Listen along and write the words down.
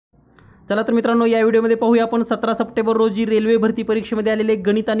चला तर मित्रांनो, या व्हिडिओमध्ये पाहूया आपण 17 सप्टेंबर रोजी रेल्वे भरती परीक्षेमध्ये आलेले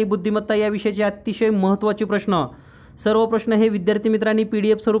गणित आणि बुद्धिमत्ता या विषयाचे अतिशय महत्त्वाचे प्रश्न। सर्व प्रश्न हे विद्यार्थी मित्रांनी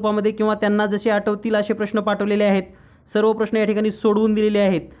PDF स्वरूपामध्ये किंवा त्यांना जसे आठवतील असे प्रश्न पाठवलेले आहेत। सर्व प्रश्न या ठिकाणी सोडवून दिलेले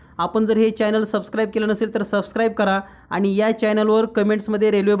आहेत। आपण जर हे चॅनल सबस्क्राइब केलं नसेल तर सबस्क्राइब करा आणि या चॅनलवर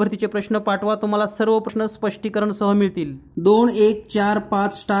कमेंट्समध्ये रेल्वे भरतीचे प्रश्न पाठवा, तुम्हाला सर्व प्रश्न स्पष्टीकरण सह मिळतील। 2 1 4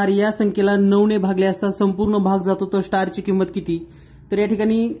 5 स्टार या संख्येला 9 ने भागले असता संपूर्ण भाग जातो, तर स्टारची किंमत किती? तर या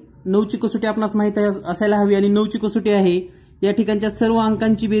ठिकाणी 9 ची कसोटी आपणास माहित असायला हवी आणि 9 ची कसोटी आहे या ठिकाणच्या सर्व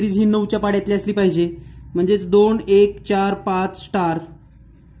अंकांची बेरीज ही 9 च्या पाड्यातली असली पाहिजे। म्हणजे 2 1 4 5 स्टार,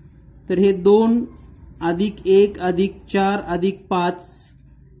 तर हे 2 + 1 + 4 + 5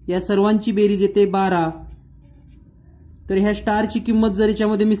 या सर्वांची बेरीज येते 12। तर ह्या स्टारची किंमत जर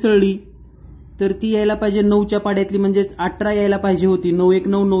याच्यामध्ये मिसळली तर ती यायला पाहिजे 9 च्या पाड्यातली, म्हणजे 18 यायला पाहिजे होती। 9 1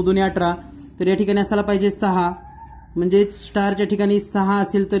 9 9 2 18, तर या ठिकाणी असायला पाहिजे 6, म्हणजे स्टारच्या ठिकाणी 6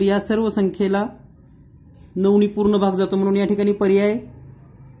 असेल तर या सर्व संख्येला 9 ने पूर्ण भाग जातो, म्हणून या ठिकाणी पर्याय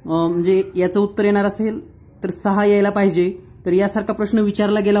म्हणजे याचं उत्तर येणार असेल तर 6 यायला पाहिजे। तर यासारखा प्रश्न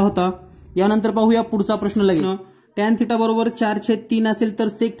विचारला गेला होता। यानंतर पाहूया पुढचा प्रश्न लगेच। tan θ बरोबर 4/3 असेल तर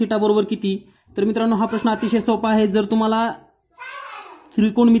sec θ बरोबर किती? तर मित्रांनो, हा प्रश्न अतिशय सोपा आहे। जर तुम्हाला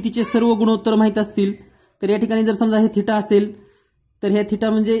त्रिकोणमितीचे सर्व गुणोत्तर माहित असतील तर या ठिकाणी जर समजा हे θ असेल तर हे θ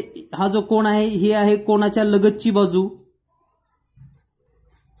म्हणजे हा जो कोन आहे हे आहे कोनाच्या लगतची बाजू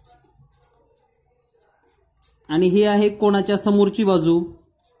आणि हे आहे कोनाच्या समोरची बाजू।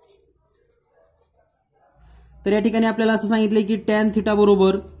 तर या ठिकाणी आपल्याला असं सांगितले की tan θ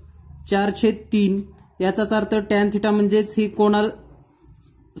बरोबर 4/3, याचाच अर्थ tan θ म्हणजेच ही कोना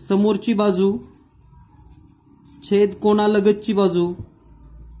समोरची बाजू छेद कोना लगतची बाजू,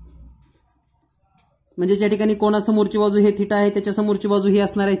 म्हणजे या ठिकाणी कोना समोरची बाजू हे θ आहे, त्याच्या समोरची बाजू ही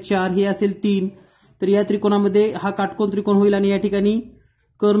असणार आहे 4, हे असेल 3। तर या त्रिकोणामध्ये हा काटकोन त्रिकोण होईल आणि या ठिकाणी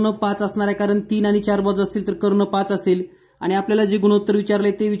कर्ण 5 असणार आहे, कारण 3 आणि 4 बाजू असतील तर कर्ण 5 असेल। आणि आपल्याला जे गुणोत्तर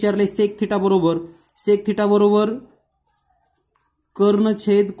विचारले ते विचारले sec θ बरोबर, sec θ बरोबर कर्ण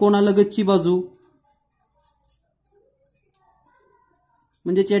छेद कोनालगतची बाजू,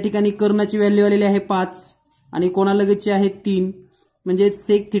 म्हणजे या ठिकाणी कर्णाची व्हॅल्यू आलेली आहे 5 आणि कोनालगतची आहे 3, म्हणजे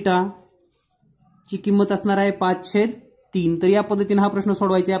sec θ ची किंमत असणार आहे 5/3। तर या पद्धतीने हा प्रश्न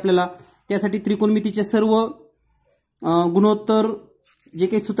सोडवायचा आहे आपल्याला। त्यासाठी त्रिकोणमितीचे सर्व गुणोत्तर जे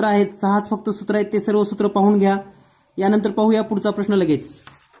काही सूत्र आहेत, 6 फक्त सूत्र आहेत, ते सर्व सूत्र पाहून घ्या। यानंतर पाहूया पुढचा प्रश्न लगेच।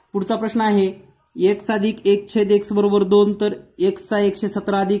 पुढचा प्रश्न आहे x + 1/x बरोबर 2, तर x चा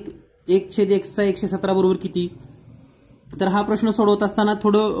 117 + 1/x चा 117 बरोबर किती? तर हा प्रश्न सोडवत असताना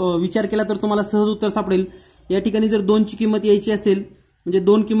थोडं विचार केला तर तुम्हाला सहज उत्तर सापडेल। या ठिकाणी जर 2 ची किंमत यायची असेल, म्हणजे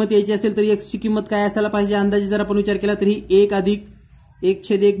 2 किंमत यायची असेल तर x ची किंमत काय असायला पाहिजे? अंदाजे जर आपण विचार केला तर ही 1 +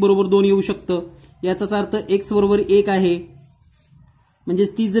 1/1 बरोबर 2 येऊ शकतं। याचाच अर्थ x बरोबर 1 आहे, म्हणजे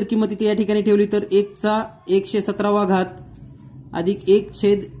ती जर किंमत इथे या ठिकाणी ठेवली तर 1 चा 117वा घात अधिक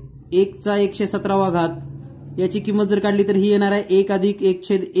 1/1 चा 117वा घात याची किंमत जर काढली तर ही येणार आहे 1 +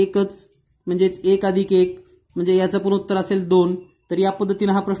 1/1, म्हणजेच 1 + 1, म्हणजे याचं पण उत्तर असेल 2। तर या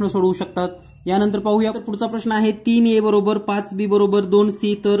पद्धतीने हा प्रश्न सोडवू शकतात। यानंतर पाहूया पुढचा प्रश्न आहे 3a बरोबर 5b बरोबर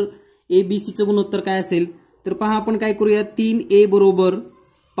 2c, तर abc चं गुणोत्तर काय असेल? तर पहा आपण काय करूया, 3a बरोबर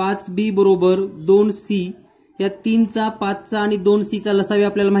 5b बरोबर 2c, या 3 चा 5 चा आणि 2c चा लसावी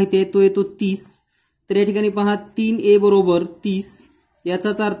आपल्याला माहिती आहे, तो येतो 30। तर या ठिकाणी पहा 3a बरोबर 30,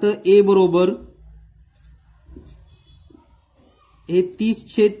 याचाच अर्थ a बरोबर हे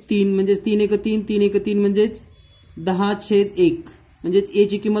 30/3, म्हणजेच 3 × 3 3 × 3 म्हणजेच 10/1, म्हणजेच a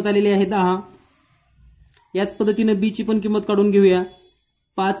ची किंमत आलेली आहे 10। याच पद्धतीने b ची पण किंमत काढून घेऊया।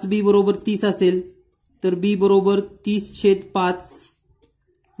 5b बरोबर 30 असेल तर b बरोबर 30/5,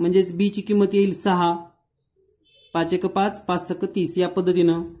 म्हणजेच b ची किंमत येईल 6, 5 × 5 5 × 30 या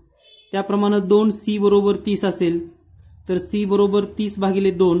पद्धतीनं। त्याप्रमाणे 2c बरोबर 30 असेल तर c बरोबर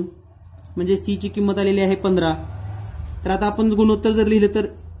 30/2, म्हणजे c ची किंमत आलेली आहे 15। तर आता आपण गुणोत्तर जर लिहिले तर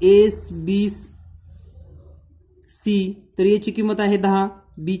a b c, तर a ची किंमत आहे 10,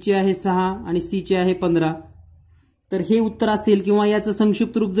 b ची आहे 6 आणि c ची आहे 15। तर हे उत्तर असेल, किंवा याचं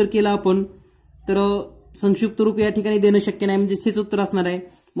संक्षिप्त रूप जर केलं आपण तर संक्षिप्त रूप या ठिकाणी देणं शक्य नाही, म्हणजे हेच उत्तर असणार आहे।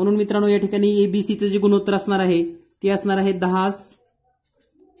 म्हणून मित्रांनो, या ठिकाणी abc चं जे गुणोत्तर असणार आहे ते असणार आहे 10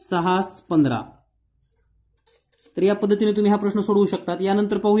 6 15। तर या पद्धतीने तुम्ही हा प्रश्न सोडवू शकतात।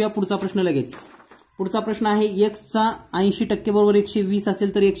 यानंतर पाहूया पुढचा प्रश्न लगेच। पुढचा प्रश्न आहे x चा 80% बरोबर 120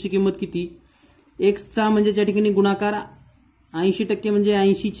 असेल तर x ची किंमत किती? x चा म्हणजे या ठिकाणी गुणाकार 80% म्हणजे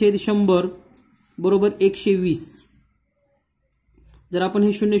 80/100 बरोबर 120। जर आपण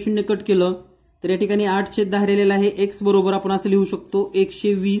हे 0 0 कट केलं तर या ठिकाणी 8/10 राहिलेला आहे। x बरोबर आपण असं लिहू शकतो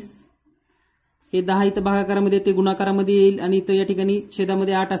 120, हे 10 इथं भागाकारामध्ये ते गुणाकारामध्ये येईल आणि इथं या ठिकाणी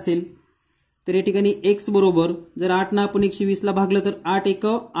छेदामध्ये 8 असेल, तर या ठिकाणी x बरोबर जर 8 ना आपण 120 ला भागलं तर 8 एक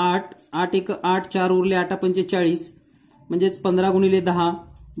 8, 8 एक 8, 4 उरले 8 पंचे 40, म्हणजेच 15 गुणिले 10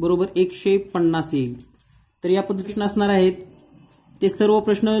 बरोबर 150 येईल. तर या पद्धतीने असणार आहेत. ते सर्व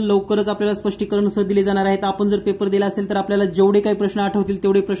प्रश्न लवकरच आपल्याला स्पष्टीकरण सह दिले जाणार आहेत. आपण जर पेपर दिला असेल तर आपल्याला जेवढे काही प्रश्न आठवतील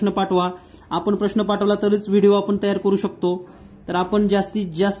तेवढे प्रश्न पाठवा. आपण प्रश्न पाठवला तरच व्हिडिओ आपण तयार करू शकतो. तर आपण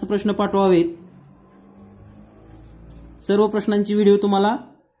जास्तीत जास्त प्रश्न पाठवावेत. सर्व प्रश्नांची व्हिडिओ तुम्हाला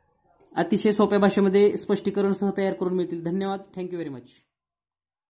अतिशय सोप्या भाषेमध्ये स्पष्टीकरण सह तयार करून मिळतील. धन्यवाद. Thank you very much.